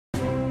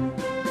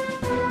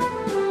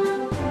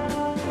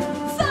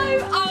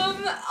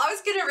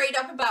to read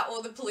up about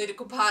all the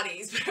political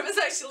parties, but it was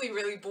actually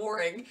really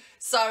boring.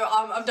 So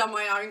I've done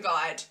my own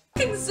guide.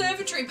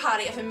 Conservatory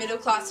party are for middle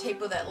class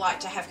people that like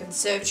to have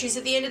conservatories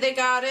at the end of their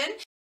garden.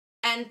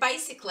 And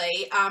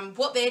basically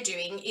what they're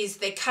doing is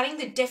they're cutting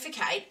the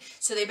defecate,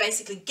 so they're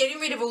basically getting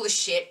rid of all the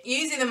shit,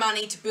 using the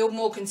money to build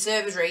more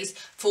conservatories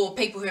for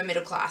people who are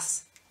middle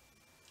class.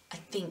 I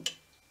think.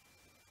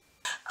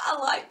 I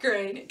like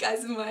green, it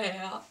goes in my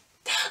hair.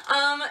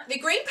 The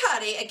Green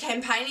Party are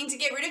campaigning to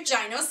get rid of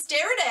Jane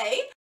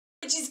austerity,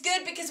 which is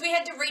good because we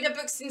had to read our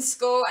books in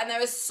school and they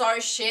were so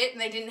shit and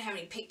they didn't have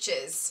any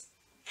pictures.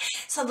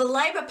 So the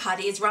Labor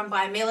Party is run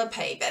by a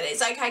millipede, but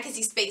it's okay because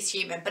he speaks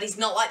human, but he's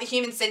not like the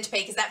Human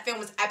Centipede because that film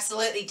was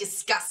absolutely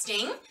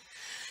disgusting.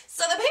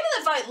 So the people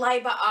that vote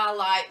Labor are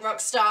like rock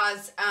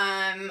stars.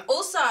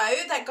 Also,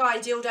 that guy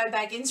Dildo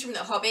Baggins from The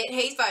Hobbit,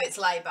 he votes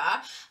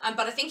Labor,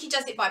 but I think he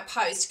does it by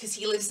post because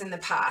he lives in the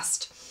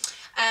past.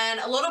 And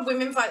a lot of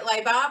women vote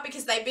Labor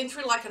because they've been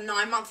through like a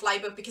 9-month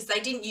labour because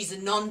they didn't use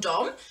a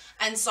non-dom,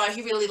 and so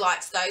he really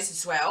likes those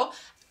as well.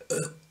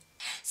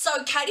 So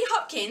Katie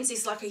Hopkins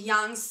is like a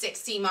young,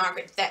 sexy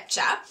Margaret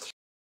Thatcher.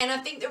 And I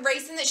think the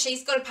reason that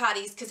she's got a party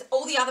is because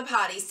all the other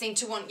parties seem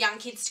to want young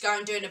kids to go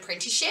and do an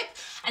apprenticeship.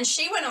 And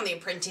she went on The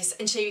Apprentice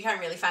and she became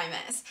really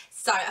famous.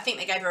 So I think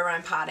they gave her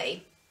own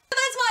party. But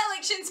that's my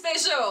election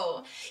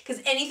special. Because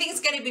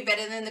anything's going to be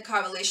better than the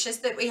coalitions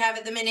that we have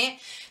at the minute.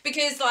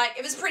 Because like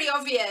it was pretty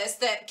obvious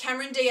that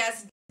Cameron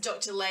Diaz,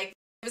 Dr. Legg,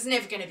 there was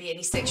never going to be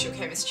any sexual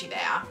chemistry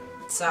there.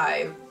 So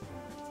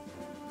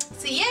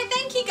yeah,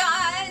 thank you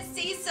guys.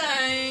 See you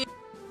soon.